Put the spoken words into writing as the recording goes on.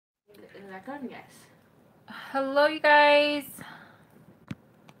Is that good? Yes. Hello, you guys.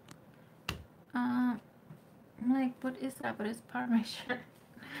 I'm like, what is that? But it's part of my shirt.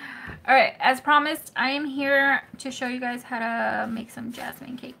 All right, as promised, I am here to show you guys how to make some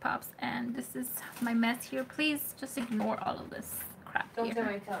Jasmine Cake Pops, and this is my mess here. Please just ignore all of this crap. Don't do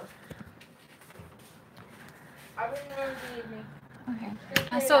my toes. I remember the evening.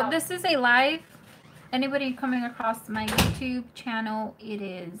 Okay. So this is a live. Anybody coming across my YouTube channel, it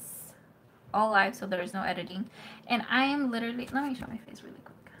is all live, so there's no editing. And I am literally, let me show my face really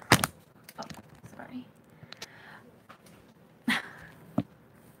quick. Oh, sorry.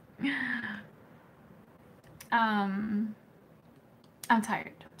 I'm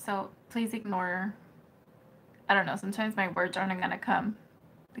tired, so please ignore. I don't know, sometimes my words aren't gonna come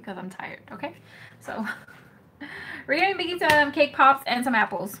because I'm tired, okay? So we're gonna be making some cake pops and some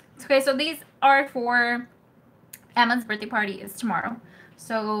apples. Okay, so these are for Emma's birthday party. Is tomorrow,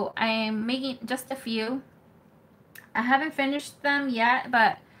 so I'm making just a few. I haven't finished them yet,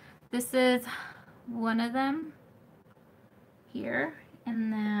 but this is one of them here,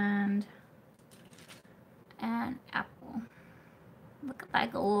 and then an apple. Look at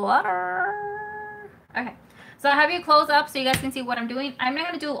that glitter. Okay, so I have you close up so you guys can see what I'm doing. I'm not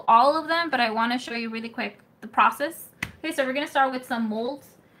going to do all of them, but I want to show you really quick the process. Okay, so we're going to start with some molds.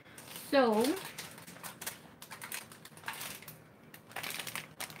 So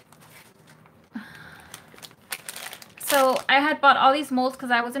I had bought all these molds because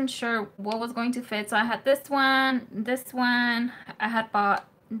I wasn't sure what was going to fit. So I had this one. I had bought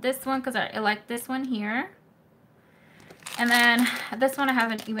this one because I like this one here. And then this one I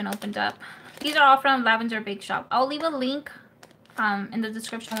haven't even opened up. These are all from Lavender Bake Shop. I'll leave a link in the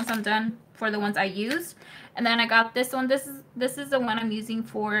description once I'm done for the ones I used. And then I got this one. This is the one I'm using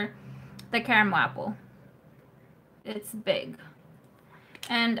for the caramel apple. It's big.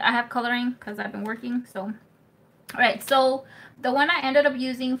 And I have coloring because I've been working. So, all right. So the one I ended up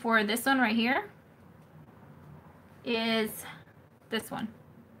using for this one right here is this one.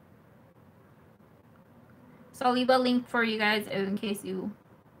 So I'll leave a link for you guys in case you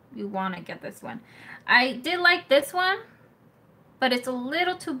want to get this one. I did like this one, but it's a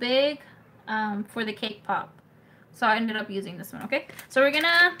little too big for the cake pop. So I ended up using this one, okay? So we're going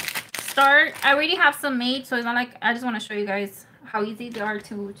to start. I already have some made, so it's not like, I just want to show you guys how easy they are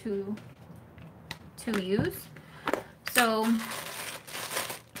to use. So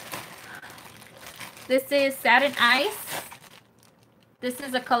this is satin ice. This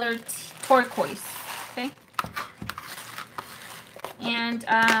is a color turquoise, okay? And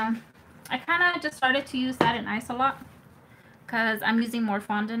I kind of just started to use satin ice a lot because I'm using more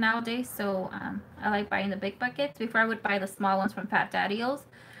fondant nowadays. So I like buying the big buckets. Before I would buy the small ones from Pat Daddy's.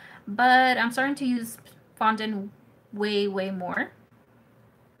 But I'm starting to use fondant way, way more.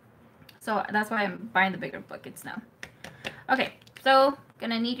 So that's why I'm buying the bigger buckets now. Okay, so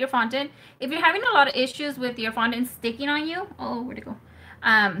gonna need your fondant. If you're having a lot of issues with your fondant sticking on you, oh, where'd it go?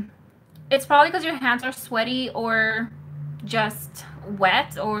 It's probably because your hands are sweaty or just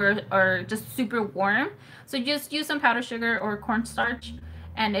wet or just super warm. So just use some powdered sugar or cornstarch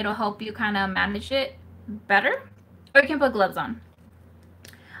and it'll help you kind of manage it better. Or you can put gloves on.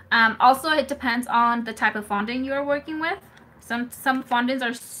 Also, it depends on the type of fondant you are working with. Some fondants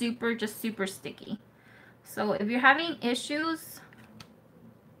are super sticky. So if you're having issues,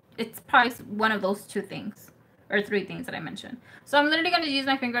 it's probably one of those two things or three things that I mentioned. So I'm literally going to use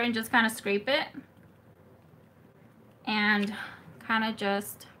my finger and just kind of scrape it and kind of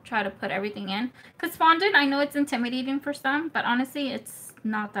just try to put everything in. Because fondant, I know it's intimidating for some, but honestly, it's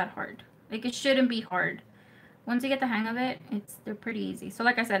not that hard. Like, it shouldn't be hard. Once you get the hang of it, they're pretty easy. So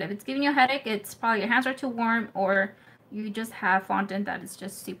like I said, if it's giving you a headache, it's probably your hands are too warm or you just have fondant that is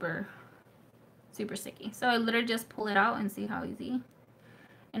just super sticky. So I literally just pull it out and see how easy.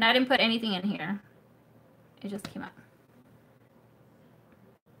 And I didn't put anything in here. It just came out.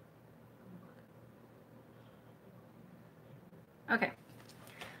 Okay.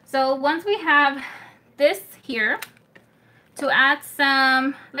 So once we have this here, to add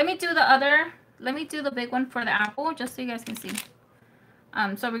some, let me do the big one for the apple just so you guys can see.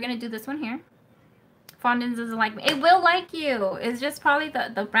 So we're going to do this one here. Fondant doesn't like me. It will like you. It's just probably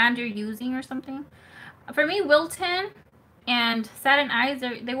the brand you're using or something. For me, Wilton and Satin Eyes,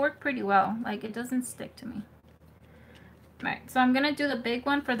 they work pretty well. Like, it doesn't stick to me. Alright, so I'm going to do the big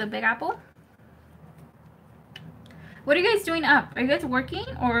one for the big apple. What are you guys doing up? Are you guys working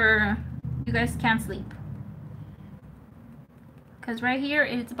or you guys can't sleep? Because right here,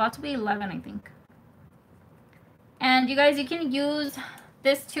 it's about to be 11, I think. And you guys, you can use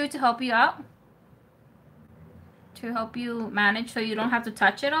this too to help you out. To help you manage so you don't have to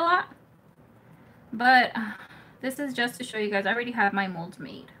touch it a lot. But this is just to show you guys. I already have my molds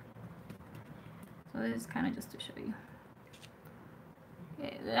made. So this is kind of just to show you.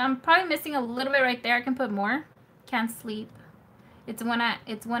 Okay, I'm probably missing a little bit right there. I can put more. Can't sleep. It's 1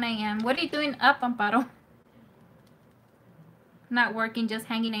 a.m. What are you doing up, Amparo? Not working, just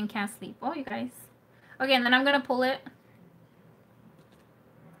hanging in, can't sleep. Oh, you guys. Okay, and then I'm going to pull it.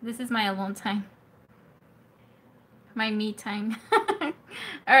 This is my alone time. My me time.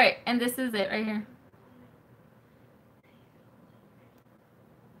 Alright, and this is it right here.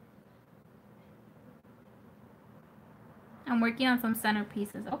 I'm working on some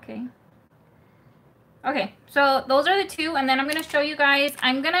centerpieces. Okay. Okay, so those are the two, and then I'm going to show you guys.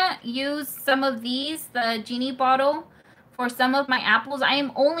 I'm going to use some of these, the genie bottle, for some of my apples. I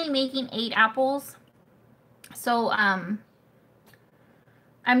am only making 8 apples. So, I'm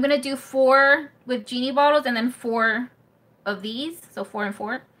going to do 4 with genie bottles and then 4 of these. So 4 and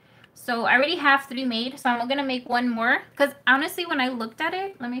 4. So I already have 3 made. So I'm going to make 1 more. Because honestly, when I looked at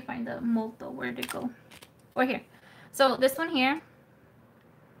it, let me find the mold though. Where did it go? Or here. So this one here.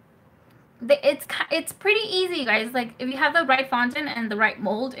 It's pretty easy, guys. Like, if you have the right fondant and the right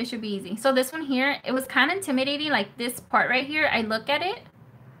mold, it should be easy. So this one here, it was kind of intimidating. Like, this part right here, I look at it.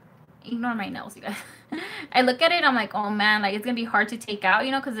 Ignore my nails, you guys. I look at it, I'm like, oh man, like, it's gonna be hard to take out,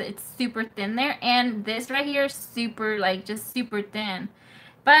 you know, because it's super thin there. And this right here is super, like, just super thin.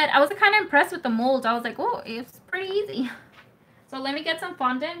 But I was kind of impressed with the molds. I was like, oh, it's pretty easy. So let me get some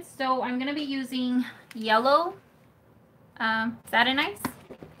fondant. So I'm gonna be using yellow satin ice.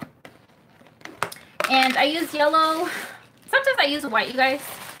 And I use yellow. Sometimes I use white, you guys.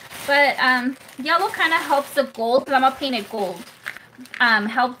 But yellow kind of helps the gold, because I'm going to paint it gold.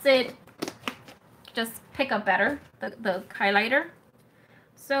 Helps it just pick up better, the highlighter.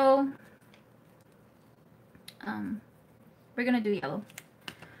 So, we're going to do yellow.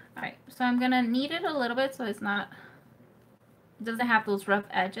 Alright, so I'm going to knead it a little bit so it's not, it doesn't have those rough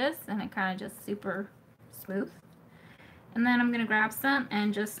edges, and it kind of just super smooth. And then I'm going to grab some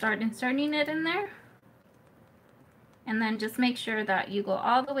and just start inserting it in there. And then just make sure that you go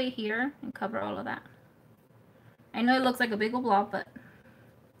all the way here and cover all of that. I know it looks like a big old blob, but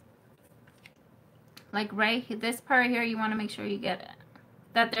like right here, this part here, you want to make sure you get it.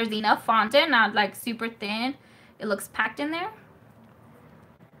 That there's enough fondant, not like super thin. It looks packed in there.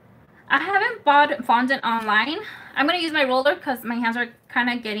 I haven't bought fondant online. I'm going to use my roller because my hands are kind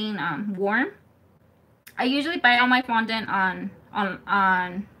of getting warm. I usually buy all my fondant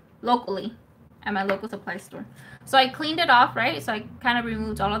on locally at my local supply store. So I cleaned it off, right? So I kind of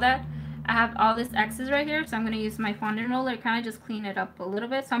removed all of that. I have all this excess right here, so I'm going to use my fondant roller to kind of just clean it up a little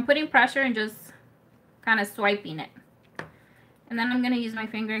bit. So I'm putting pressure and just kind of swiping it. And then I'm going to use my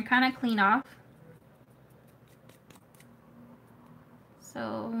finger and kind of clean off.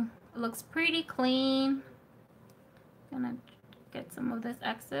 So it looks pretty clean. I'm going to get some of this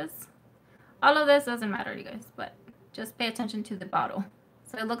excess. All of this doesn't matter, you guys, but just pay attention to the bottle.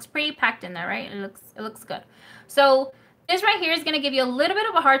 So it looks pretty packed in there, right? It looks good. So this right here is going to give you a little bit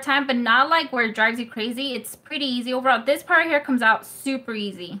of a hard time, but not like where it drives you crazy. It's pretty easy overall. This part here comes out super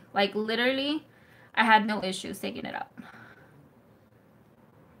easy. Like literally, I had no issues taking it out.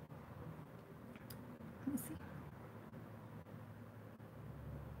 Let's see.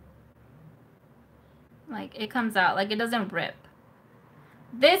 Like it comes out, like it doesn't rip.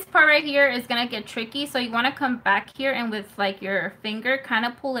 This part right here is going to get tricky, so you want to come back here and with like your finger kind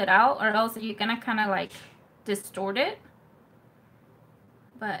of pull it out, or else you're going to kind of like distort it.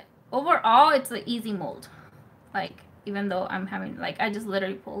 But overall, it's an easy mold. Like, even though I'm having, like, I just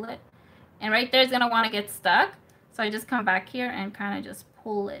literally pull it. And right there is going to want to get stuck. So I just come back here and kind of just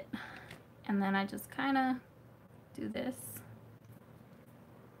pull it. And then I just kind of do this.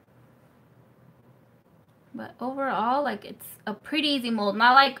 But overall, like, it's a pretty easy mold.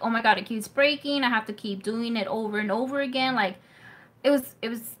 Not like, oh my god, it keeps breaking. I have to keep doing it over and over again. Like, it was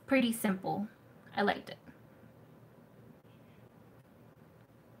pretty simple. I liked it.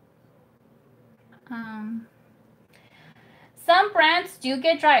 Some brands do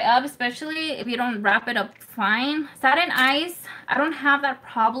get dry up, especially if you don't wrap it up fine. Satin Ice, I don't have that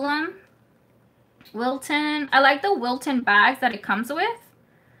problem. Wilton, I like the Wilton bags that it comes with.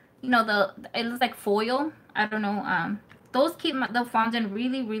 You know, it looks like foil. I don't know. Those keep the fondant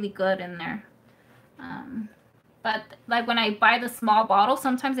really, really good in there. But like when I buy the small bottle,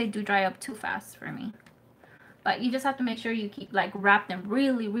 sometimes they do dry up too fast for me. But you just have to make sure you keep like wrap them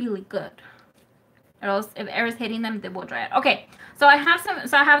really, really good. Or else if air is hitting them, they will dry out. Okay, so I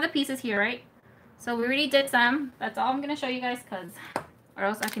have the pieces here, right? So we already did some. That's all I'm gonna show you guys, or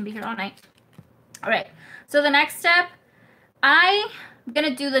else I can be here all night. All right, so the next step, I'm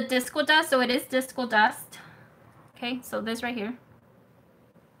gonna do the disco dust. So it is disco dust. Okay, so this right here.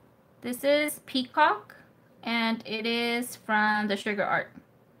 This is Peacock, and it is from the Sugar Art.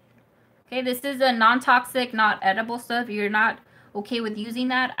 Okay, this is a non-toxic, not edible stuff. You're not okay with using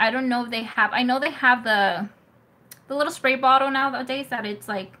that. I don't know if they have. I know they have the little spray bottle nowadays that it's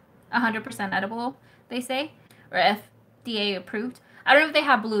like 100% edible, they say, or FDA approved. I don't know if they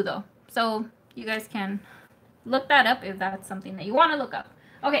have blue though, so you guys can look that up if that's something that you want to look up.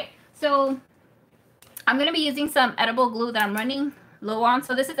 Okay, so I'm gonna be using some edible glue that I'm running low on.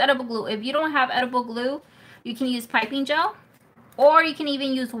 So this is edible glue. If you don't have edible glue, you can use piping gel, or you can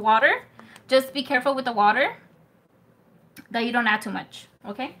even use water. Just be careful with the water that you don't add too much,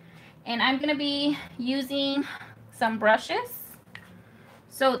 okay? And I'm gonna be using some brushes.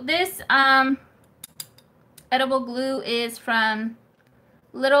 So this edible glue is from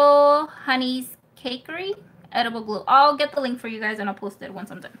Little Honey's Cakery edible glue. I'll get the link for you guys and I'll post it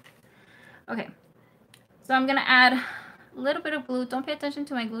once I'm done. Okay, so I'm gonna add a little bit of glue. Don't pay attention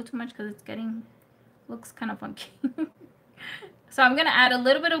to my glue too much because it's looks kind of funky. So I'm gonna add a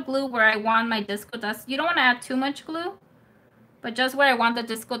little bit of glue where I want my disco dust. You don't want to add too much glue, but just where I want the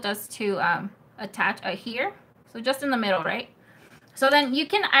disco dust to attach here. So just in the middle, right? So then you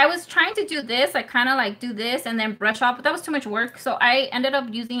can, I was trying to do this, I kind of like do this and then brush off, but that was too much work. So I ended up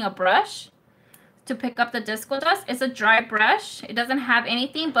using a brush to pick up the disco dust. It's a dry brush. It doesn't have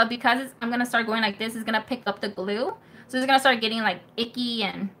anything, but because I'm going to start going like this, it's going to pick up the glue. So it's going to start getting like icky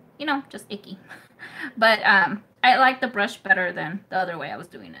and, you know, just icky. But I like the brush better than the other way I was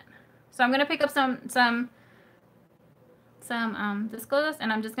doing it. So I'm going to pick up some disco dust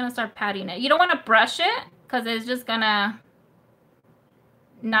and I'm just going to start patting it. You don't want to brush it because it's just going to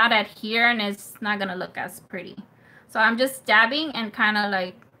not adhere and it's not going to look as pretty. So I'm just dabbing and kind of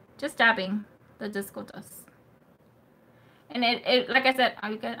like just dabbing the disco dust. And it like I said,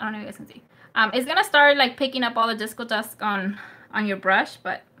 I don't know if you guys can see. It's going to start like picking up all the disco dust on your brush,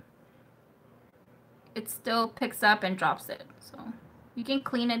 but it still picks up and drops it. So you can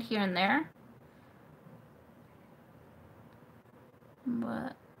clean it here and there.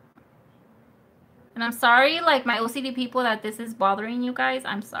 But, and I'm sorry, like my OCD people, that this is bothering you guys.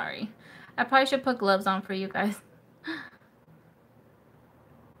 I'm sorry. I probably should put gloves on for you guys.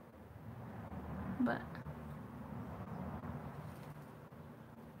 But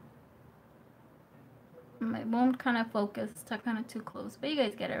my won't kind of focus, stuck kind of too close, but you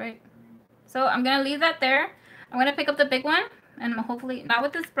guys get it, right? So I'm gonna leave that there. I'm gonna pick up the big one, and hopefully not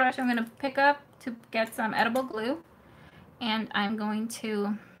with this brush. I'm gonna pick up to get some edible glue, and I'm going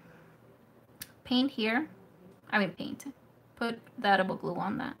to paint here. I mean paint. Put the edible glue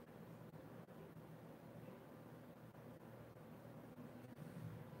on that.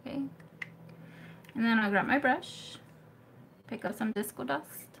 Okay. And then I'll grab my brush, pick up some disco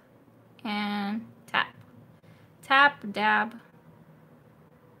dust, and tap. Tap, dab.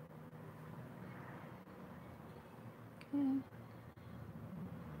 Okay.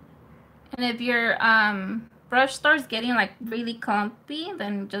 And if your brush starts getting like really clumpy,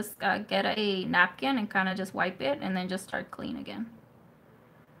 then just get a napkin and kind of just wipe it and then just start clean again.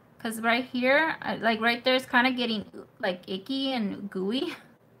 Because right here, like right there, is kind of getting like icky and gooey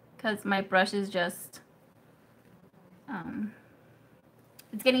because my brush is just,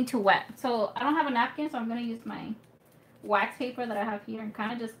 it's getting too wet. So I don't have a napkin, so I'm going to use my wax paper that I have here and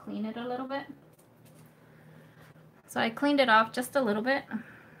kind of just clean it a little bit. So I cleaned it off just a little bit.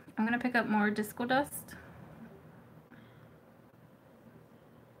 I'm going to pick up more disco dust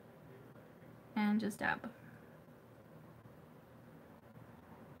and just dab.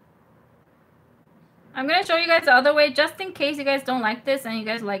 I'm going to show you guys the other way just in case you guys don't like this and you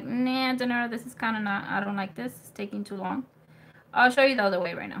guys like, nah, dinner, this is kind of not, I don't like this. It's taking too long. I'll show you the other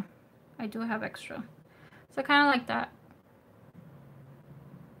way right now. I do have extra. So kind of like that.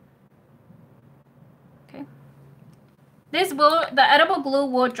 Okay. This will, the edible glue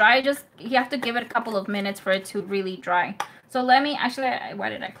will dry. Just, you have to give it a couple of minutes for it to really dry. So let me, actually, why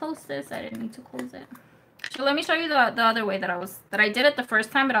did I close this? I didn't need to close it. So let me show you the other way that I did it the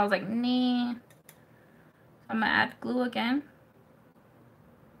first time, but I was like, nah. I'm gonna add glue again.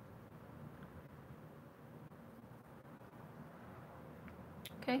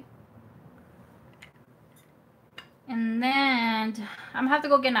 Okay. And then I'm gonna have to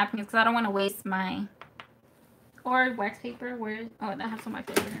go get napkins because I don't want to waste my, or wax paper. Where, oh, I have some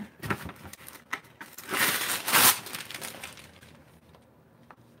wax paper here.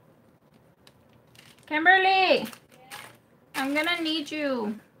 Kimberly, I'm gonna need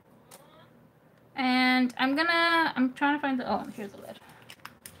you. And I'm trying to find the, oh, here's the lid.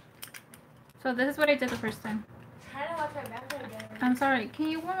 So this is what I did the first time. I don't watch my bathroom again. I'm sorry. Can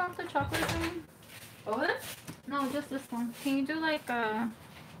you warm up the chocolate for me? Over there? No, just this one. Can you do like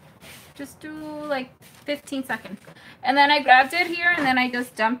just do like 15 seconds. And then I grabbed it here and then I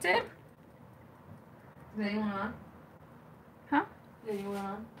just dumped it. Is anyone on? Huh? Is anyone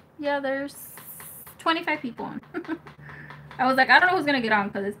on? Yeah, there's 25 people on. I was like, I don't know who's gonna get on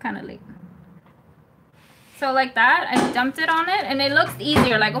because it's kind of late. So like that, I dumped it on it and it looks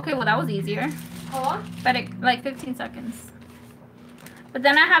easier. Like, okay, well that was easier. How long? But it, like 15 seconds. But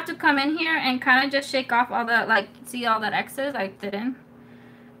then I have to come in here and kind of just shake off all the, like, see all that excess? I didn't.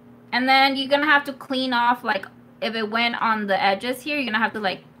 And then you're gonna have to clean off, like, if it went on the edges here, you're gonna have to,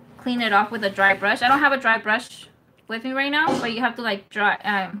 like, clean it off with a dry brush. I don't have a dry brush with me right now, but you have to, like,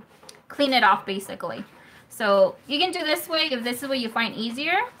 clean it off, basically. So you can do this way if this is what you find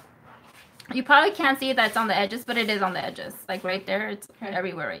easier. You probably can't see that it's on the edges, but it is on the edges. Like, right there. It's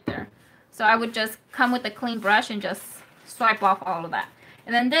everywhere right there. So I would just come with a clean brush and just swipe off all of that.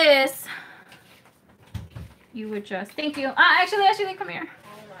 And then this, you would just, thank you. Actually, come here.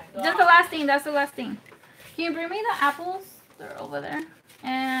 Oh my God. That's the last thing. That's the last thing. Can you bring me the apples? They're over there.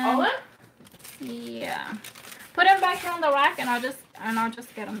 And All that? yeah, put them back here on the rack, and I'll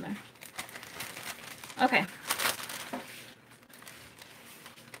just get them there. Okay.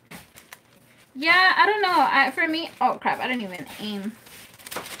 Yeah, I don't know. For me, oh crap, I didn't even aim.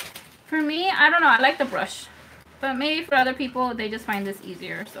 For me, I don't know. I like the brush. But maybe for other people, they just find this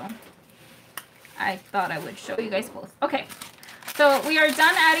easier. So I thought I would show you guys both. Okay. So we are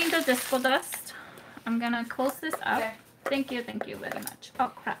done adding the disco dust. I'm going to close this up. Okay. Thank you very much. Oh,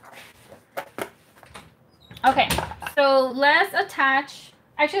 crap. Okay. So let's attach.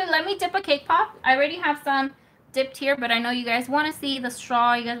 Actually, let me dip a cake pop. I already have some dipped here, but I know you guys want to see the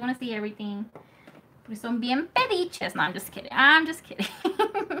straw. You guys want to see everything. Son bien pediches. No, I'm just kidding. I'm just kidding.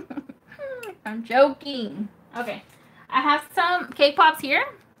 I'm joking. Okay. I have some cake pops here.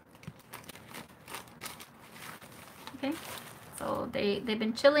 Okay. So they've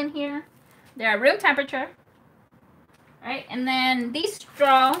been chilling here. They're at room temperature. Right? And then these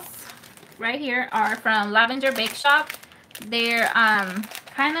straws right here are from Lavender Bake Shop. They're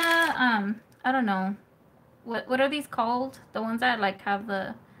kind of I don't know. What are these called? The ones that like have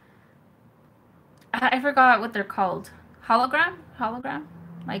the I forgot what they're called. Hologram?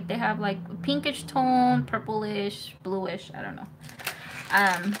 Like they have like a pinkish tone, purplish, bluish, I don't know.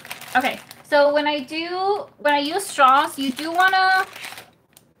 Okay, so when I use straws, you do want to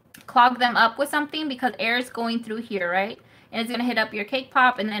clog them up with something because air is going through here, right? And it's going to hit up your cake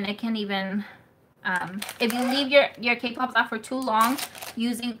pop, and then it can even, if you leave your cake pops out for too long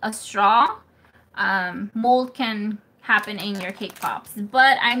using a straw, mold can happen in your cake pops.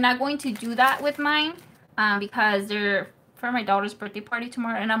 But I'm not going to do that with mine because they're for my daughter's birthday party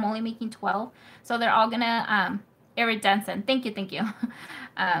tomorrow, and I'm only making 12, so they're all gonna iridescent. Thank you.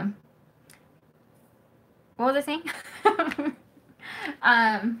 What was I saying?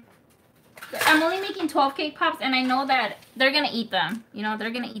 I'm only making 12 cake pops, and I know that they're gonna eat them. You know,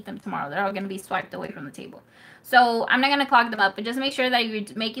 they're gonna eat them tomorrow. They're all gonna be swiped away from the table. So I'm not gonna clog them up, but just make sure that you're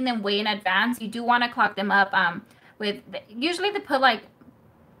making them way in advance. You do want to clog them up with, usually they put like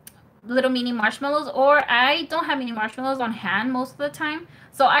little mini marshmallows, or I don't have mini marshmallows on hand most of the time,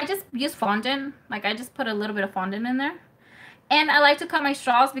 so I just use fondant. Like I just put a little bit of fondant in there. And I like to cut my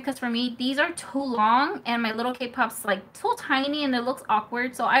straws because for me these are too long and my little cake pops like too tiny and it looks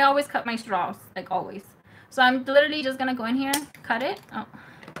awkward, so I always cut my straws, like always. So I'm literally just gonna go in here, cut it, oh,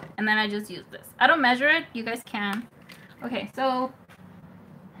 and then I just use this. I don't measure it, you guys can. Okay, so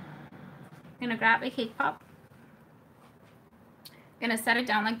I'm gonna grab a cake pop. Gonna set it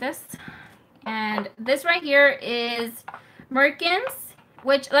down like this, and this right here is Merkins,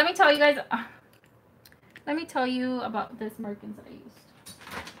 which let me tell you guys, let me tell you about this Merkins that I used.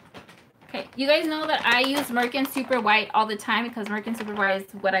 Okay, you guys know that I use Merkins Super White all the time because Merkins Super White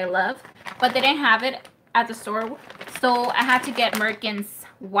is what I love, but they didn't have it at the store, so I had to get Merkins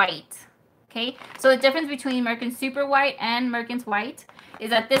White. Okay, so the difference between Merkins Super White and Merkins White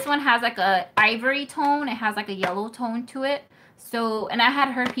is that this one has like a ivory tone, it has like a yellow tone to it. So, and I had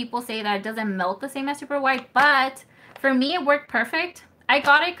heard people say that it doesn't melt the same as Super White, but for me it worked perfect. I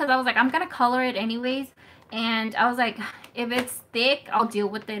got it because I was like, I'm gonna color it anyways, and I was like, if it's thick, I'll deal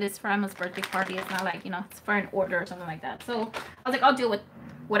with it. It's for Emma's birthday party. It's not like, you know, it's for an order or something like that. So I was like, I'll deal with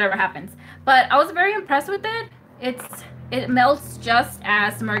whatever happens. But I was very impressed with it. It melts just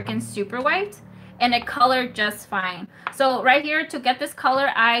as Merkins Super White, and it colored just fine. So right here, to get this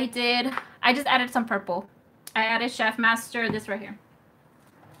color, I just added some purple. I added Chef Master, this right here.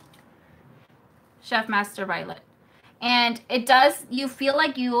 Chef Master Violet. And it does, you feel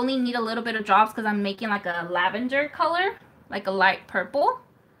like you only need a little bit of drops because I'm making like a lavender color. like a light purple.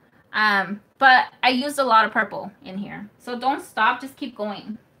 But I used a lot of purple in here. So don't stop, just keep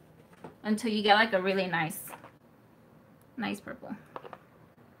going until you get like a really nice purple.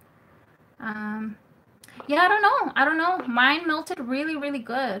 Yeah, I don't know. Mine melted really, really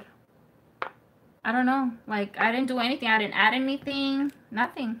good. I don't know. Like, I didn't do anything. I didn't add anything.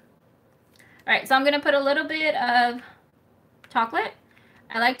 Nothing. All right, so I'm going to put a little bit of chocolate.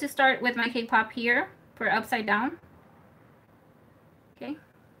 I like to start with my cake pop here for upside down. Okay.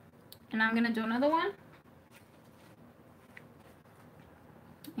 And I'm going to do another one.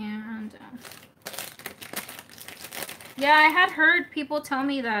 And, yeah, I had heard people tell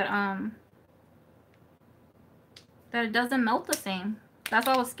me that, that it doesn't melt the same. That's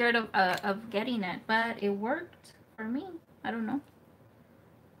why I was scared of getting it, but it worked for me. I don't know.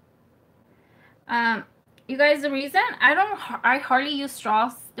 You guys, the reason I hardly use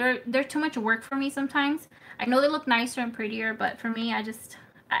straws. They're too much work for me sometimes. I know they look nicer and prettier, but for me,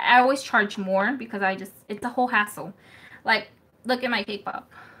 I always charge more because it's a whole hassle. Like, look at my cake pop.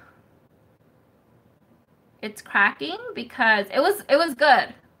 It's cracking because it was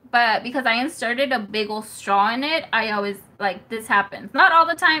good. But because I inserted a big old straw in it, I always, like, this happens. Not all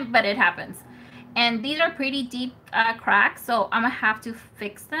the time, but it happens. And these are pretty deep cracks, so I'm going to have to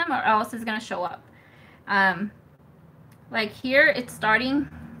fix them or else it's going to show up. Like here, it's starting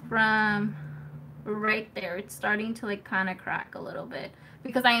from right there. It's starting to, like, kind of crack a little bit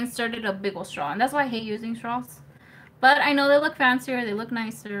because I inserted a big old straw. And that's why I hate using straws. But I know they look fancier. They look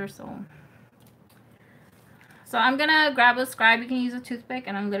nicer, so... So I'm going to grab a scribe. You can use a toothpick.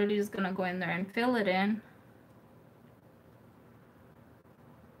 And I'm literally just going to go in there and fill it in.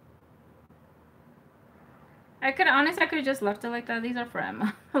 I could have just left it like that. These are for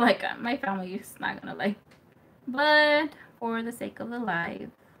Emma. Like, my family is not going to like. But for the sake of the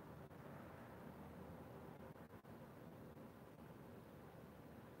live.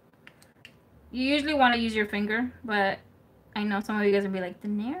 You usually want to use your finger. But I know some of you guys will be like,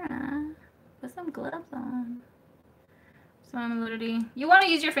 Danera, put some gloves on. So I'm literally, you want to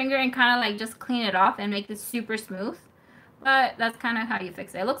use your finger and kind of like just clean it off and make this super smooth. But that's kind of how you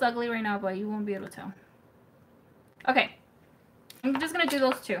fix it. It looks ugly right now, but you won't be able to tell. Okay. I'm just going to do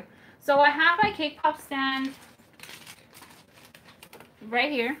those two. So I have my cake pop stand right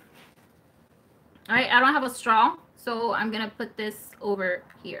here. Alright, I don't have a straw. So I'm going to put this over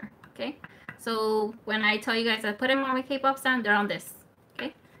here. Okay. So when I tell you guys I put them on my cake pop stand, they're on this.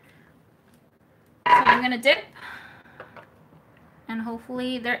 Okay. So I'm going to dip. And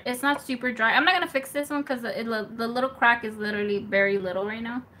hopefully it's not super dry. I'm not going to fix this one because the little crack is literally very little right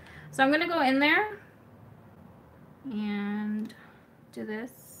now. So I'm going to go in there and do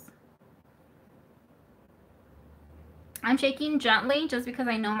this. I'm shaking gently just because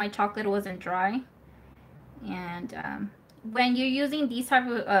I know my chocolate wasn't dry. And when you're using these type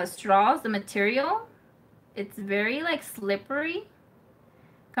of straws, the material, it's very like slippery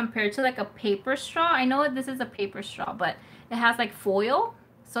compared to like a paper straw. I know this is a paper straw, but it has like foil,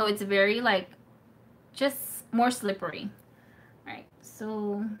 so it's very like just more slippery. All right,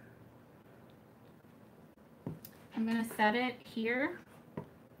 so I'm gonna set it here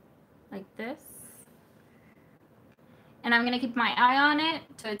like this, and I'm gonna keep my eye on it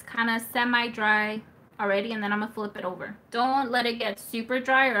so it's kind of semi-dry already, and then I'm gonna flip it over. Don't let it get super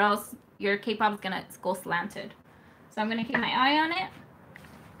dry or else your cake pop is gonna go slanted. So I'm gonna keep my eye on it.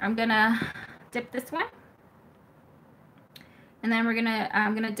 I'm gonna dip this one. And then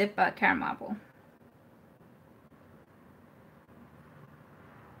I'm gonna dip caramel apple.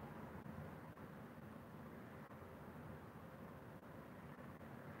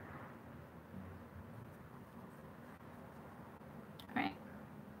 All right.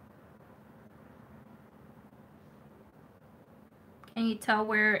 Can you tell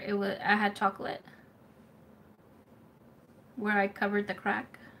where it was? I had chocolate. Where I covered the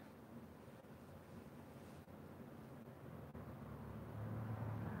crack.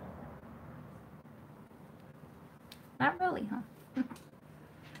 Not really, huh?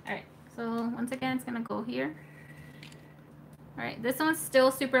 Alright, so once again, it's gonna go here. Alright, this one's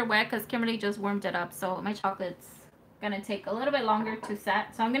still super wet because Kimberly just warmed it up, so my chocolate's gonna take a little bit longer to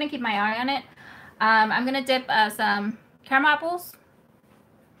set. So I'm gonna keep my eye on it. I'm gonna dip some caramel apples.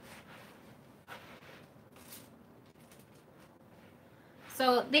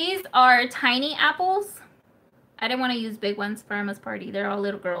 So these are tiny apples. I didn't want to use big ones for Emma's party. They're all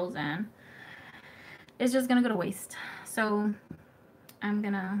little girls and it's just gonna go to waste. So I'm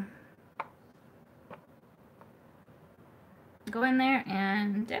gonna go in there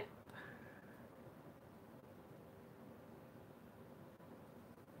and dip.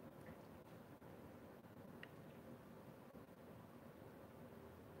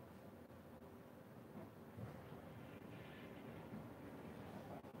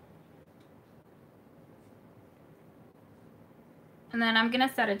 And then I'm going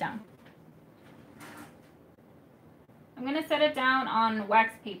to set it down. I'm going to set it down on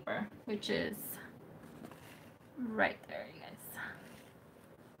wax paper, which is right there, you guys.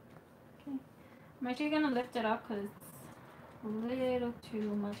 Okay. I'm actually going to lift it up because it's a little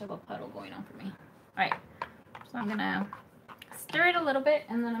too much of a puddle going on for me. All right. So I'm going to stir it a little bit,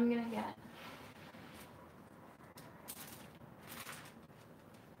 and then I'm going to get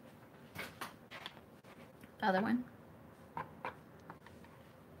the other one.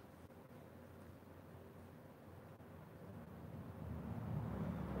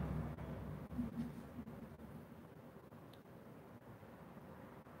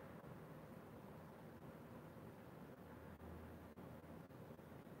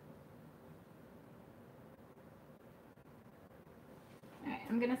 Alright,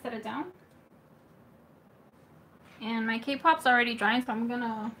 I'm gonna set it down. And my K-pop's already drying, so I'm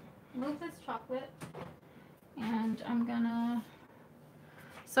gonna move this chocolate. And I'm gonna...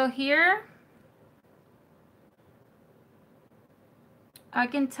 So here, I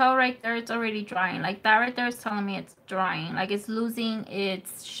can tell right there it's already drying. Like that right there is telling me it's drying. Like it's losing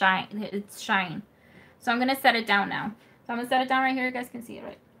its shine. So I'm gonna set it down now. So I'm gonna set it down right here. You guys can see it,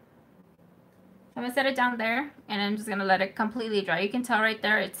 right? So I'm gonna set it down there, and I'm just gonna let it completely dry. You can tell right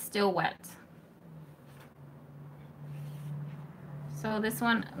there it's still wet. So this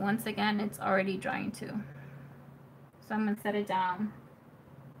one, once again, it's already drying too. So I'm gonna set it down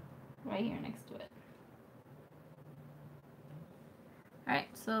right here next to it. Alright,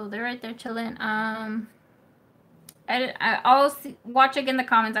 so they're right there chilling. I'll watch again the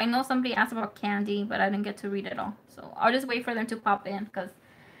comments. I know somebody asked about candy, but I didn't get to read it all. So I'll just wait for them to pop in because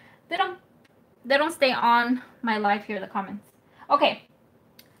they don't stay on my live here, the comments. Okay,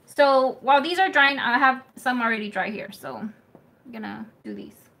 so while these are drying, I have some already dry here. So I'm gonna do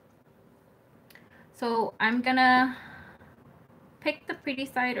these. So I'm gonna pick the pretty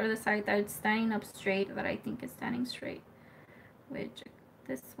side, or the side that's standing up straight, that I think is standing straight. Which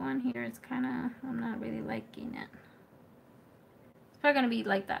this one here is kind of, I'm not really liking it. It's probably gonna be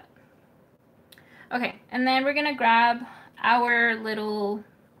like that. Okay, and then we're gonna grab our little,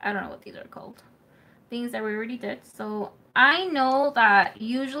 I don't know what these are called, things that we already did. So I know that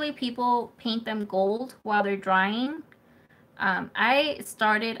usually people paint them gold while they're drying. I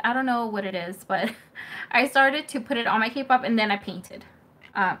don't know what it is, but I started to put it on my K-pop and then I painted.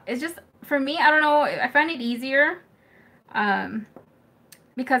 It's just, for me, I don't know, I find it easier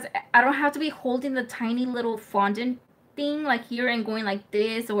because I don't have to be holding the tiny little fondant thing like here and going like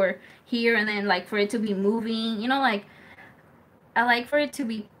this, or here, and then like for it to be moving, you know, like I like for it to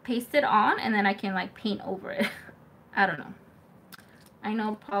be pasted on and then I can like paint over it. I don't know. I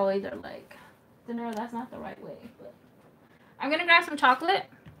know probably they're like, no, that's not the right way, but I'm gonna grab some chocolate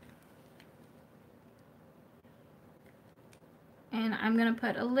and I'm gonna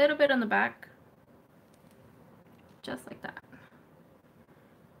put a little bit on the back, just like that.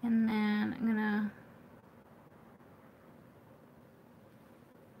 And then I'm gonna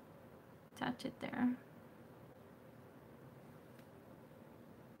attach it there.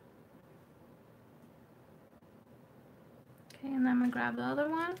 Okay, and then I'm gonna grab the other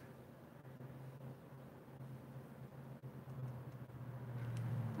one.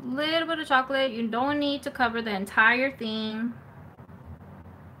 A little bit of chocolate. You don't need to cover the entire thing.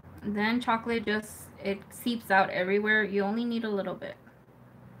 And then chocolate just, it seeps out everywhere. You only need a little bit.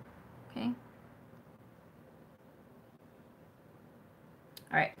 Okay.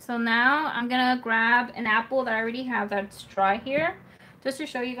 Alright, so now I'm gonna grab an apple that I already have that's dry here, just to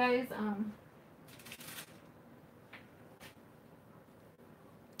show you guys.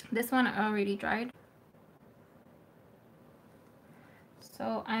 This one already dried.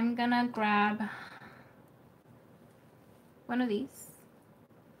 So I'm gonna grab one of these.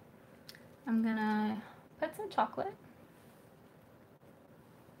 I'm gonna put some chocolate.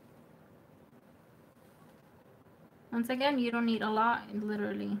 Once again, you don't need a lot,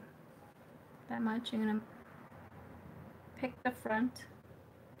 literally that much. You're gonna pick the front.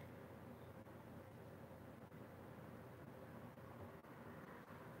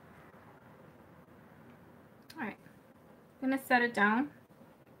 Alright, I'm gonna set it down.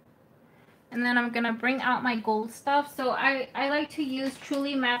 And then I'm gonna bring out my gold stuff. So I like to use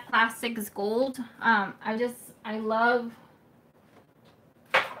Truly Matte Plastics Gold. I love,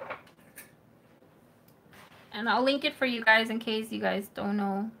 and I'll link it for you guys in case you guys don't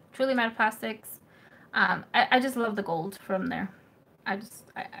know. Truly Matte Plastics. I just love the gold from there. I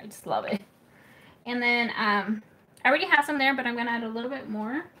just love it. And then I already have some there, but I'm gonna add a little bit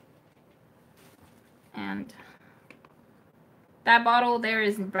more. And that bottle there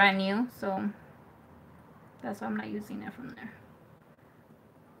is brand new, so that's why I'm not using it from there.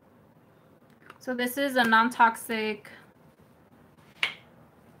 So this is a non-toxic,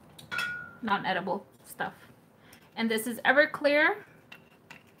 non-edible stuff. And this is Everclear.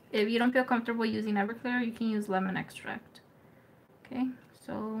 If you don't feel comfortable using Everclear, you can use lemon extract. Okay,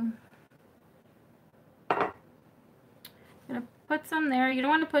 so I'm gonna put some there. You don't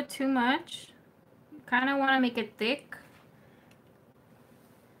want to put too much. You kind of want to make it thick.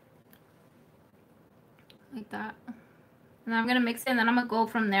 Like that. And I'm going to mix it, and then I'm going to go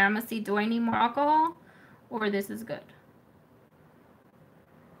from there. I'm going to see, do I need more alcohol or this is good?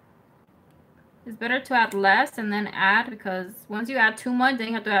 It's better to add less and then add, because once you add too much, then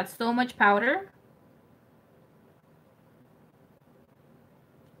you have to add so much powder.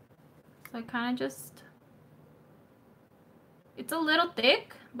 So I kind of just, it's a little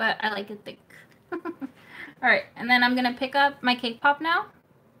thick, but I like it thick. Alright, and then I'm going to pick up my cake pop now.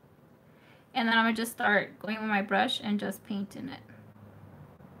 And then I'm going to just start going with my brush and just painting it.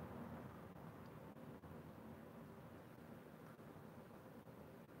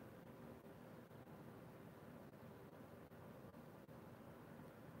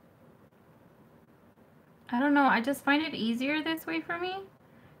 I don't know, I just find it easier this way for me.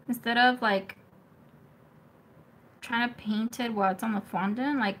 Instead of like trying to paint it while it's on the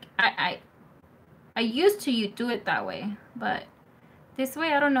fondant. Like I used to do it that way, but this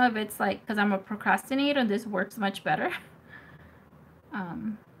way I don't know if it's like because I'm a procrastinator, this works much better.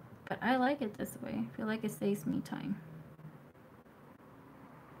 But I like it this way. I feel like it saves me time.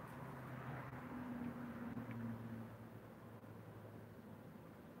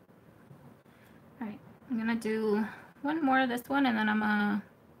 Alright, I'm gonna do one more of this one, and then I'm gonna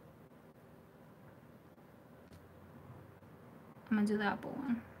do the apple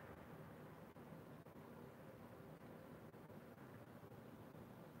one.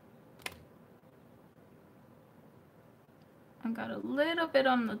 I got a little bit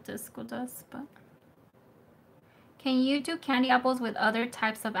on the disco dust, but can you do candy apples with other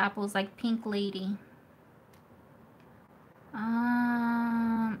types of apples like Pink Lady?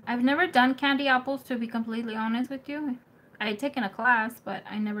 I've never done candy apples, to be completely honest with you. I had taken a class, but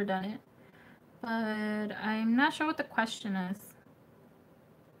I never done it. But I'm not sure what the question is,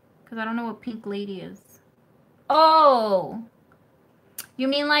 because I don't know what Pink Lady is. Oh, you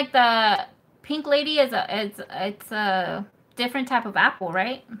mean like the Pink Lady is it's a different type of apple,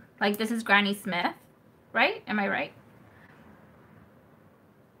 right? Like this is Granny Smith, right? Am I right?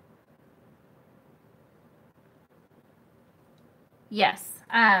 Yes.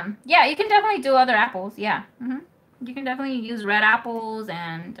 Yeah, you can definitely do other apples. Yeah. You can definitely use red apples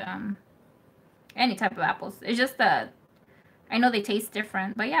and any type of apples. It's just that I know they taste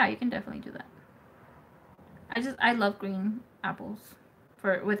different, but yeah, you can definitely do that. I love green apples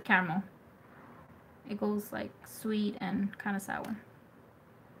with caramel. It goes like sweet and kind of sour.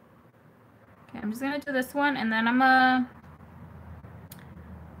 Okay, I'm just gonna do this one, and then I'm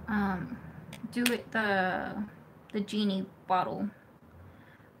gonna do it the genie bottle.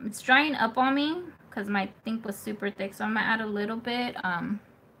 It's drying up on me because my thing was super thick, so I'm gonna add a little bit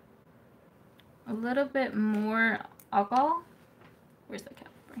more alcohol. Where's the cap?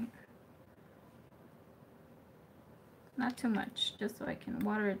 Right here. Not too much, just so I can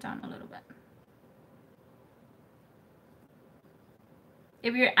water it down a little bit.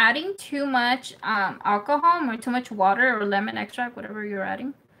 If you're adding too much alcohol or too much water or lemon extract, whatever you're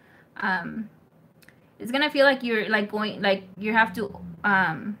adding, it's gonna feel like you're like going, like you have to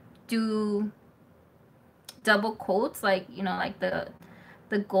do double coats, like, you know, like the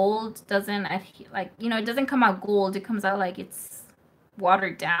gold doesn't, like, you know, it doesn't come out gold, it comes out like it's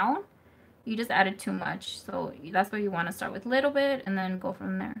watered down. You just added too much, so that's why you want to start with a little bit and then go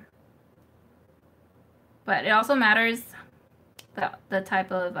from there. But it also matters the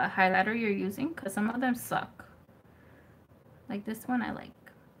type of highlighter you're using, because some of them suck. Like this one I like.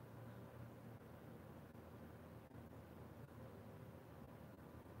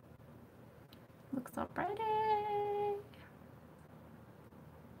 Looks so pretty.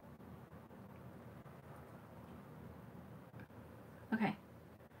 Okay,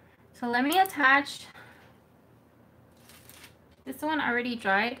 so let me attach this one. Already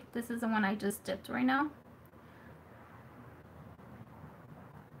dried. This is the one I just dipped right now.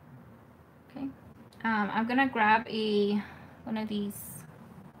 Okay, I'm gonna grab one of these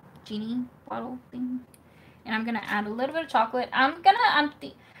genie bottle thing, and I'm gonna add a little bit of chocolate. I'm gonna add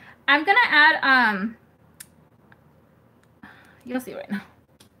you'll see right now.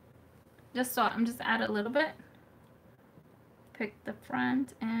 I'm just add a little bit. Pick the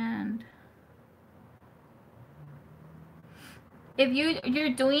front and if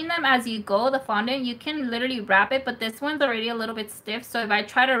you're doing them as you go, the fondant, you can literally wrap it, but this one's already a little bit stiff. So if I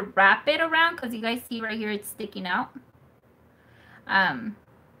try to wrap it around, because you guys see right here, it's sticking out.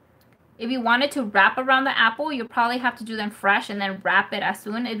 If you wanted to wrap around the apple, you probably have to do them fresh and then wrap it as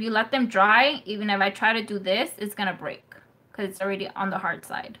soon. If you let them dry, even if I try to do this, it's gonna break because it's already on the hard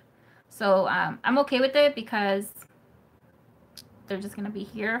side. So I'm okay with it because they're just gonna be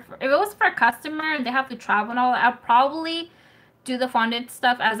here. If it was for a customer and they have to travel and all, I'll probably do the fondant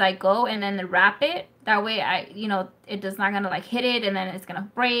stuff as I go and then wrap it. That way it does not gonna like hit it and then it's gonna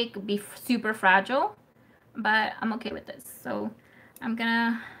break, be super fragile. But I'm okay with this. So I'm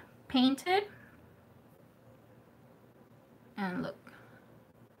gonna paint it. And look.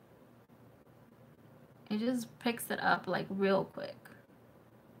 It just picks it up like real quick.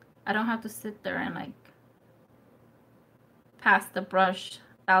 I don't have to sit there and like pass the brush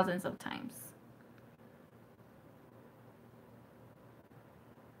thousands of times.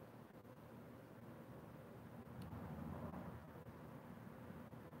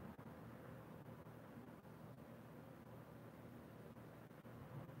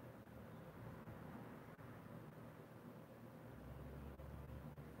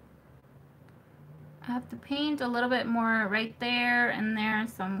 I have to paint a little bit more right there and there,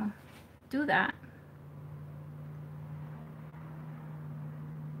 so I'm gonna do that.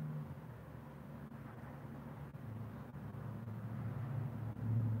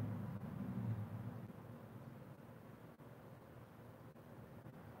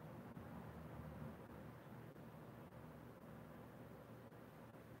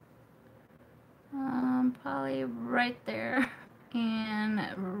 Probably right there and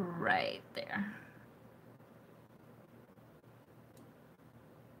right there.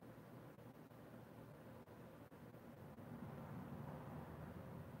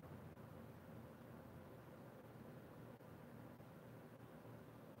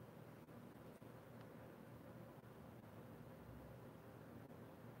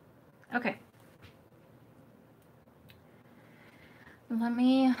 Okay. Let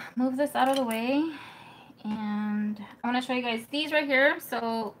me move this out of the way. And I want to show you guys these right here.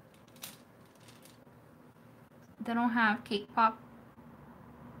 So they don't have cake pop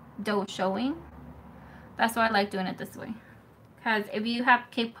dough showing. That's why I like doing it this way. Because if you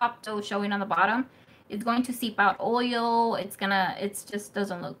have cake pop dough showing on the bottom, it's going to seep out oil. It just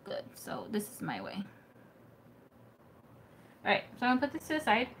doesn't look good. So this is my way. Alright, so I'm gonna put this to the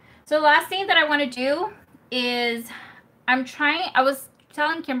side. So the last thing that I want to do is I was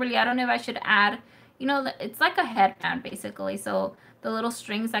telling Kimberly, I don't know if I should add, it's like a headband basically. So the little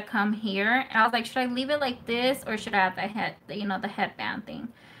strings that come here, and I was like, should I leave it like this or should I add the headband thing?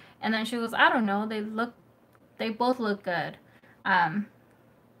 And then she was, I don't know, they both look good.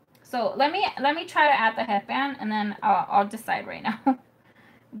 So let me try to add the headband and then I'll decide right now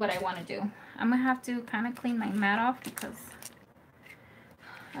what I want to do. I'm gonna have to kind of clean my mat off because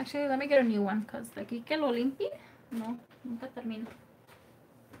actually let me get a new one because de aquí que lo limpie no nunca termino.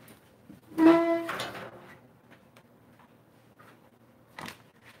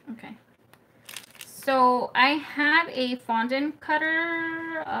 Okay, so I have a fondant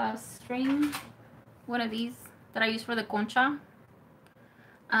cutter string, one of these that I use for the concha.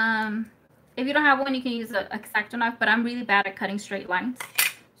 If you don't have one, you can use an X-Acto knife, but I'm really bad at cutting straight lines,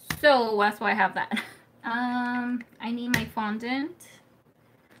 so that's why I have that. I need my fondant.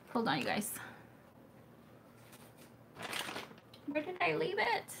 Hold on, you guys. Where did I leave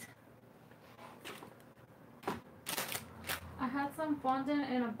it? I had some fondant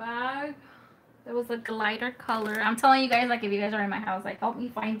in a bag. There was a glider color. I'm telling you guys, like, if you guys are in my house, like, help me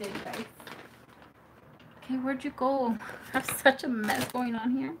find it, you guys. Okay, where'd you go? I have such a mess going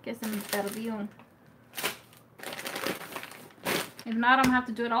on here. Que se me perdió. If not, I'm gonna have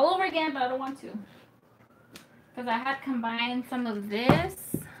to do it all over again, but I don't want to. Because I had combined some of this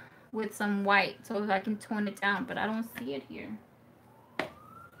with some white so I can tone it down, but I don't see it here.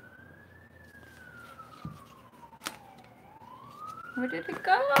 Where did it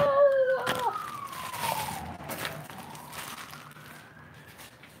go?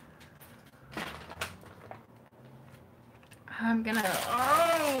 I'm gonna,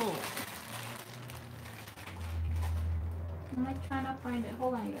 I'm like trying to find it.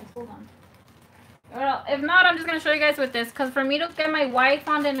 Hold on, you guys, hold on. Well, if not, I'm just gonna show you guys with this, because for me to get my white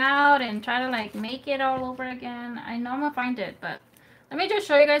fondant out and try to like make it all over again, I know I'm gonna find it, but let me just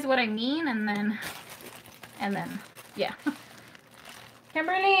show you guys what I mean, and then yeah.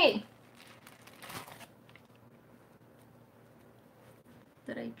 Kimberly!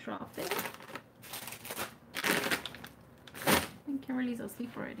 Did I drop it? I think Kimberly's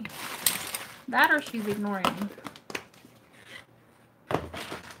asleep already. That or she's ignoring me.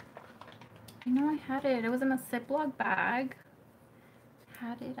 know I had it. It was in a Ziploc bag. I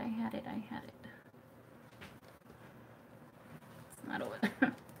had it. It's not over.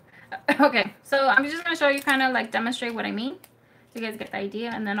 Okay, so I'm just going to show you, kind of like demonstrate what I mean, so you guys get the idea,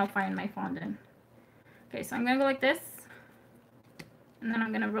 and then I'll find my fondant. Okay, so I'm going to go like this, and then I'm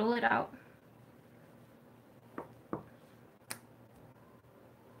going to roll it out.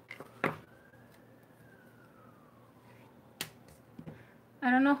 I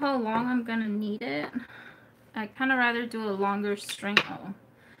don't know how long I'm going to need it. I kind of rather do a longer string,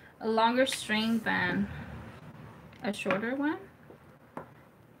 a longer string than a shorter one.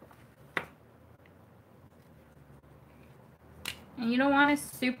 And you don't want it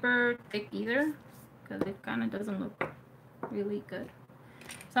super thick either, because it kind of doesn't look really good.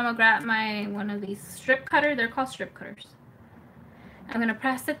 So I'm gonna grab one of these strip cutter. They're called strip cutters. I'm gonna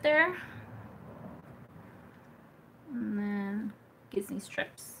press it there, and then gives me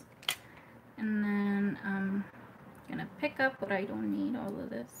strips. And then I'm gonna pick up what I don't need, all of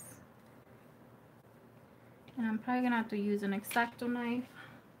this. And I'm probably gonna have to use an X-Acto knife.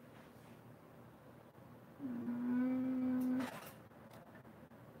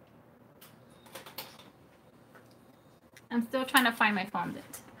 I'm still trying to find my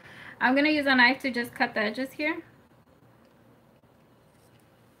fondant. I'm gonna use a knife to just cut the edges here.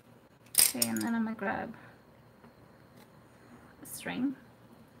 Okay, and then I'm gonna grab a string,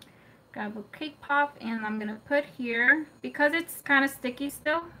 grab a cake pop, and I'm gonna put here, because it's kind of sticky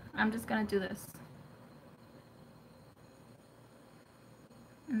still, I'm just gonna do this.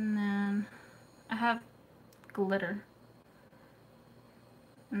 And then I have glitter.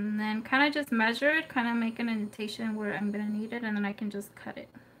 And then kind of just measure it, kind of make an indentation where I'm gonna need it, and then I can just cut it.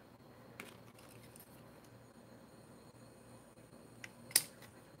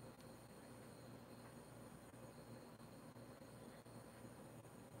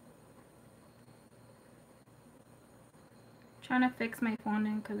 Trying to fix my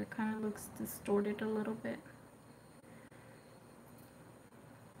fondant because it kind of looks distorted a little bit.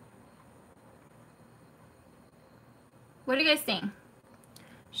 What do you guys think?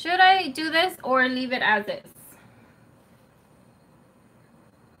 Should I do this or leave it as is?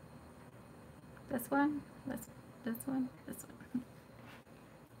 This one, this one, this one.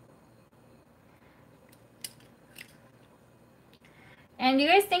 And you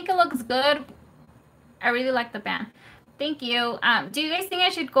guys think it looks good? I really like the band. Thank you. Do you guys think I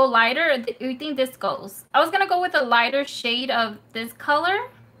should go lighter, or do you think this goes? I was gonna go with a lighter shade of this color,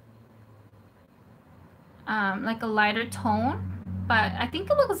 like a lighter tone, but I think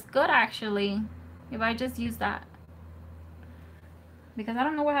it looks good actually if I just use that, because I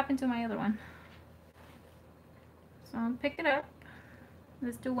don't know what happened to my other one. So I'll pick it up.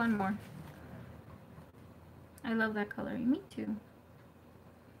 Let's do one more. I love that color. Me too.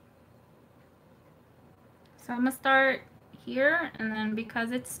 So I'm gonna start here, and then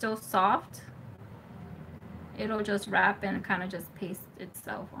because it's still soft, it'll just wrap and kind of just paste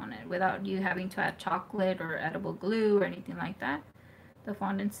itself on it without you having to add chocolate or edible glue or anything like that. The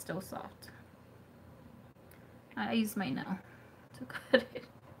fondant's still soft. I use my nail to cut it.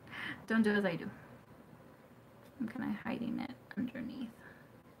 Don't do as I do. I'm kind of hiding it underneath.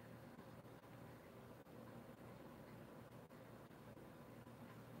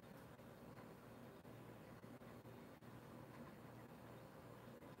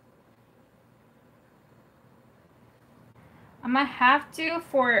 I'm gonna have to,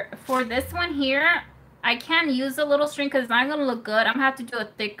 for this one here, I can't use a little string because it's not gonna look good. I'm gonna have to do a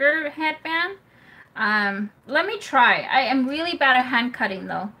thicker headband. Let me try. I am really bad at hand cutting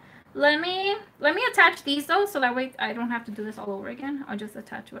though. Let me attach these though, so that way I don't have to do this all over again. I'll just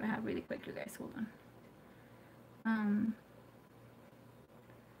attach what I have really quick, you guys. Hold on.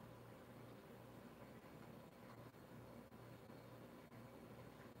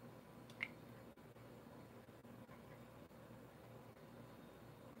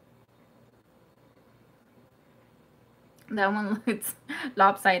 That one looks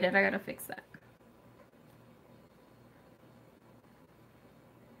lopsided. I gotta fix that.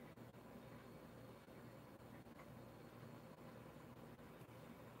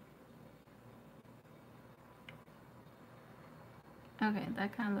 Okay,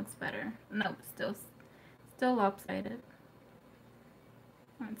 that kind of looks better. Nope, still lopsided.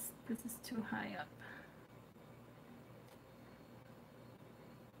 This is too high up.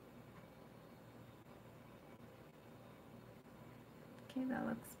 Okay, that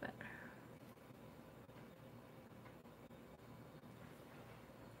looks better.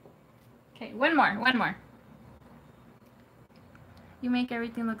 Okay, one more. You make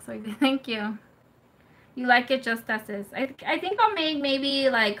everything look so good. Thank you. You like it just as is. I think I'll make maybe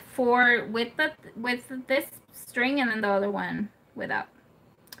like 4 with this string and then the other one without.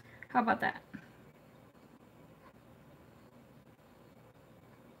 How about that?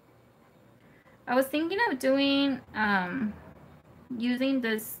 I was thinking of doing using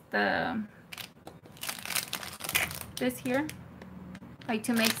this here, like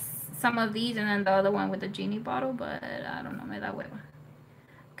to make some of these and then the other one with the genie bottle, but I don't know, me da hueva.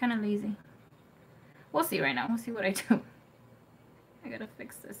 Kind of lazy. We'll see right now. We'll see what I do. I gotta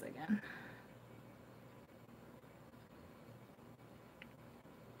fix this again.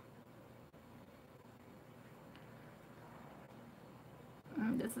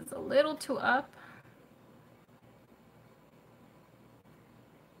 This is a little too up.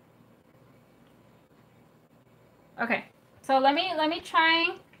 Okay, so let me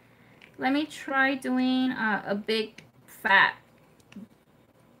try doing a big fat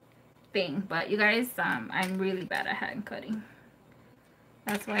thing, but you guys, I'm really bad at hand cutting.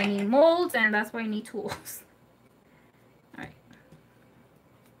 That's why I need molds and that's why I need tools. All right.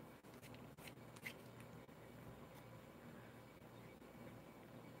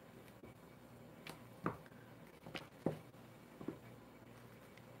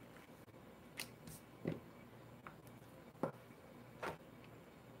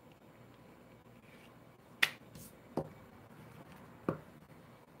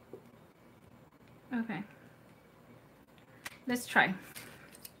 Okay, let's try.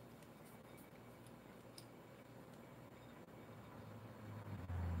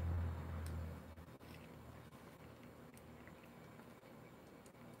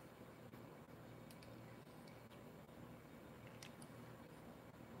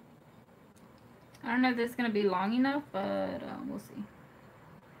 I don't know if this is gonna be long enough, but we'll see.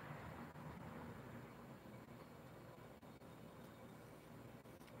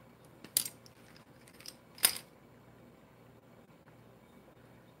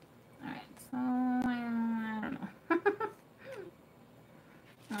 I don't know.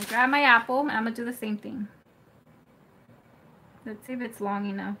 I'll grab my apple and I'm gonna do the same thing. Let's see if it's long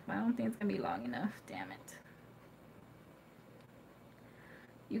enough. I don't think it's gonna be long enough. Damn it.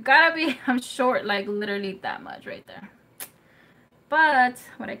 You gotta be, I'm short like literally that much right there. But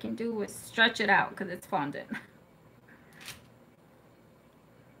what I can do is stretch it out because it's fondant.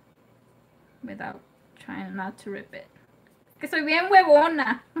 Without trying not to rip it. Que soy bien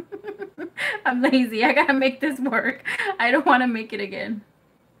huevona. I'm lazy. I gotta make this work. I don't want to make it again.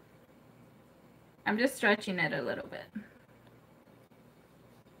 I'm just stretching it a little bit.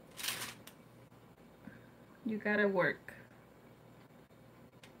 You gotta work.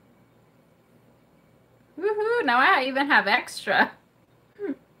 Woohoo! Now I even have extra.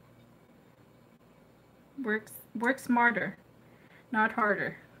 Work smarter, not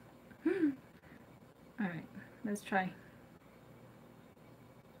harder. All right, let's try.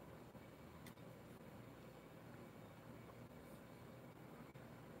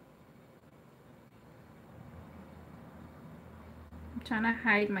 I'm trying to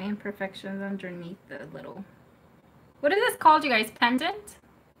hide my imperfections underneath the little. What is this called, you guys? Pendant?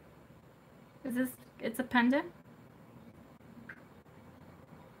 Is this? It's a pendant?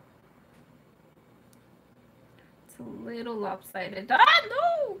 It's a little lopsided. Ah,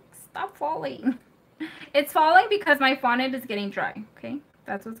 no! Stop falling. It's falling because my fondant is getting dry, okay?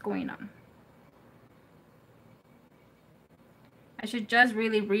 That's what's going on. I should just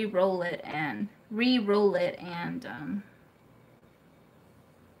really re-roll it and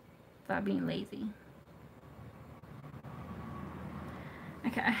stop being lazy.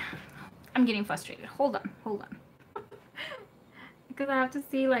 Okay, I'm getting frustrated. Hold on. Because I have to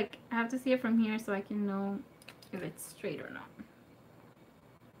see, like, I have to see it from here so I can know if it's straight or not.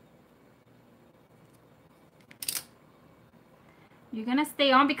 You're gonna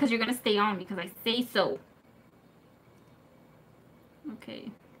stay on because you're gonna stay on because I say so.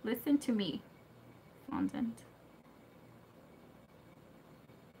 Okay, listen to me, fondant.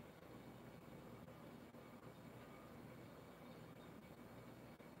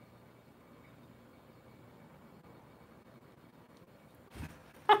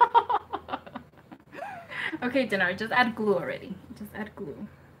 Okay, dinner, just add glue already. Just add glue.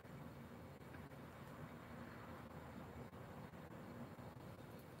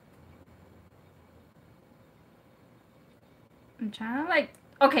 I'm trying to like,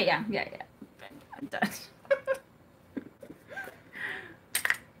 okay, yeah. I'm done.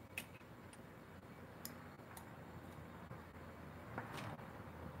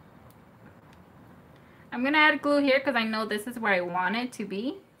 I'm gonna add glue here because I know this is where I want it to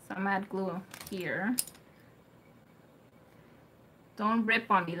be. So I'm gonna add glue here. Don't rip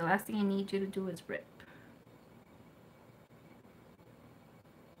on me. The last thing I need you to do is rip.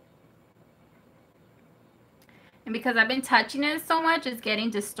 And because I've been touching it so much, it's getting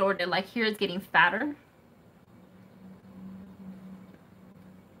distorted. Like here, it's getting fatter.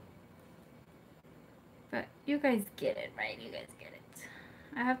 But you guys get it, right? You guys get it.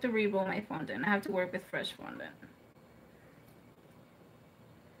 I have to re-roll my fondant. I have to work with fresh fondant.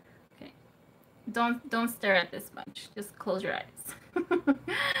 Okay. Don't stare at this much. Just close your eyes.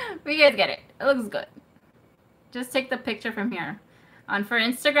 But you guys get it. It looks good. Just take the picture from here. And for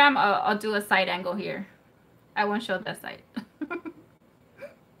Instagram, I'll do a side angle here. I won't show that side. All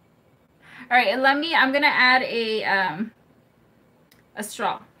right, I'm gonna add a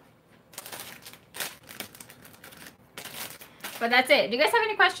straw. But that's it. Do you guys have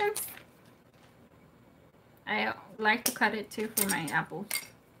any questions? I like to cut it too for my apples.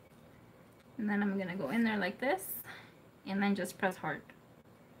 And then I'm gonna go in there like this and then just press hard.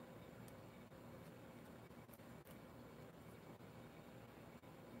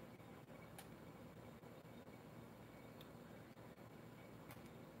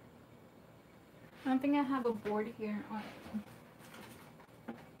 I don't think I have a board here. Oh,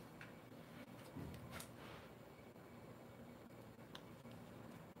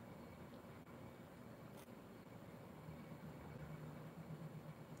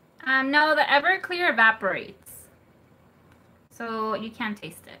 no, the Everclear evaporates. So you can't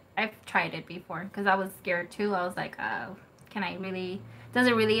taste it. I've tried it before because I was scared too. I was like, can I really, does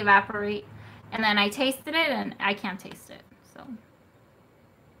it really evaporate? And then I tasted it and I can't taste it. So,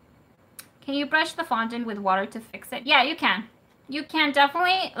 can you brush the fondant with water to fix it? Yeah, you can. You can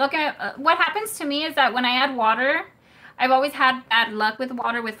definitely. Look at what happens to me is that when I add water, I've always had bad luck with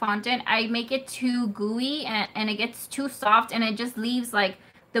water with fondant. I make it too gooey and it gets too soft and it just leaves like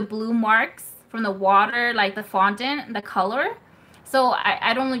the blue marks from the water, like the fondant, the color. So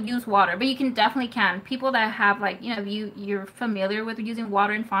I don't use water, but you definitely can. People that have like, you know, you're familiar with using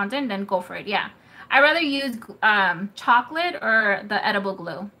water in fondant, then go for it. Yeah. I'd rather use chocolate or the edible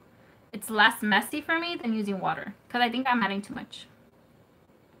glue. It's less messy for me than using water because I think I'm adding too much.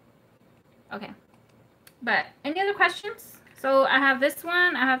 Okay. But any other questions? So I have this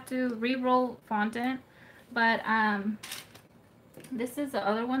one. I have to re-roll fondant, but this is the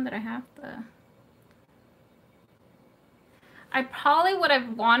other one that I have. I probably what I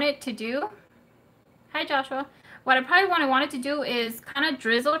wanted to do. Hi Joshua. What I probably wanted to do is kind of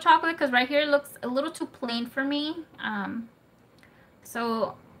drizzle chocolate because right here it looks a little too plain for me.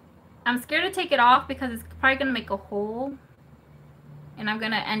 So I'm scared to take it off because it's probably gonna make a hole, and I'm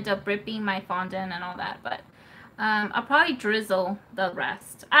gonna end up ripping my fondant and all that. But I'll probably drizzle the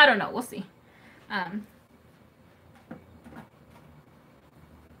rest. I don't know. We'll see.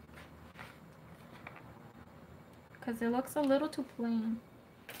 Because it looks a little too plain.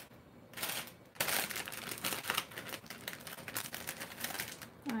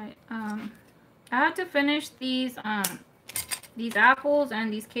 Alright, I have to finish these apples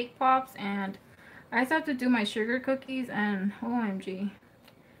and these cake pops, and I just have to do my sugar cookies, and OMG,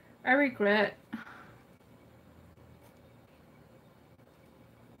 I regret.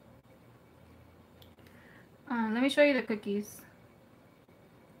 Let me show you the cookies.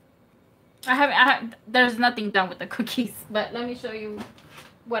 There's nothing done with the cookies, but let me show you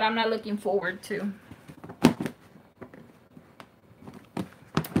what I'm not looking forward to.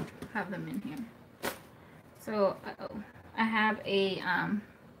 Have them in here. So, I have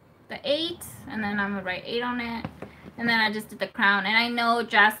the 8, and then I'm gonna write 8 on it, and then I just did the crown. And I know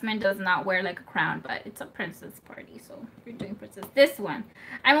Jasmine does not wear like a crown, but it's a princess party, so you're doing princess. This one,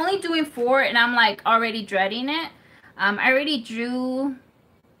 I'm only doing 4, and I'm like already dreading it. I already drew,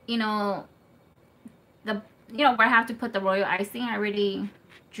 you know, where I have to put the royal icing. I already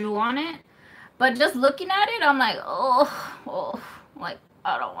drew on it, but just looking at it, I'm like, oh, like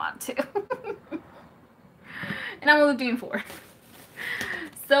I don't want to. And I'm only doing 4.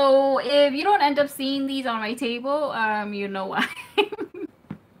 So if you don't end up seeing these on my table, you know why.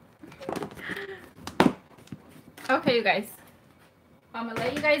 Okay, you guys, I'm gonna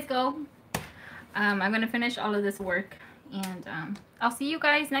let you guys go. I'm gonna finish all of this work, and I'll see you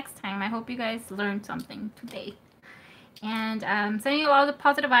guys next time. I hope you guys learned something today, and sending you all the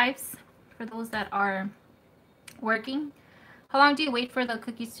positive vibes for those that are working. How long do you wait for the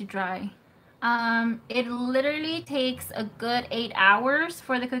cookies to dry? It literally takes a good 8 hours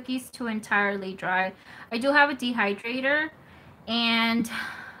for the cookies to entirely dry. I do have a dehydrator, and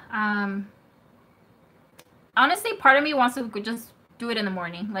honestly, part of me wants to just do it in the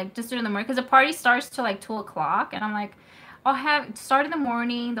morning, like just do it in the morning, because the party starts till like 2 o'clock, and I'm like, I'll have it start in the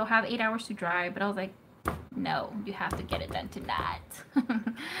morning, they'll have 8 hours to dry. But I was like, no, you have to get it done tonight.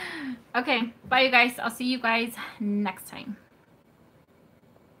 Okay, bye you guys. I'll see you guys next time.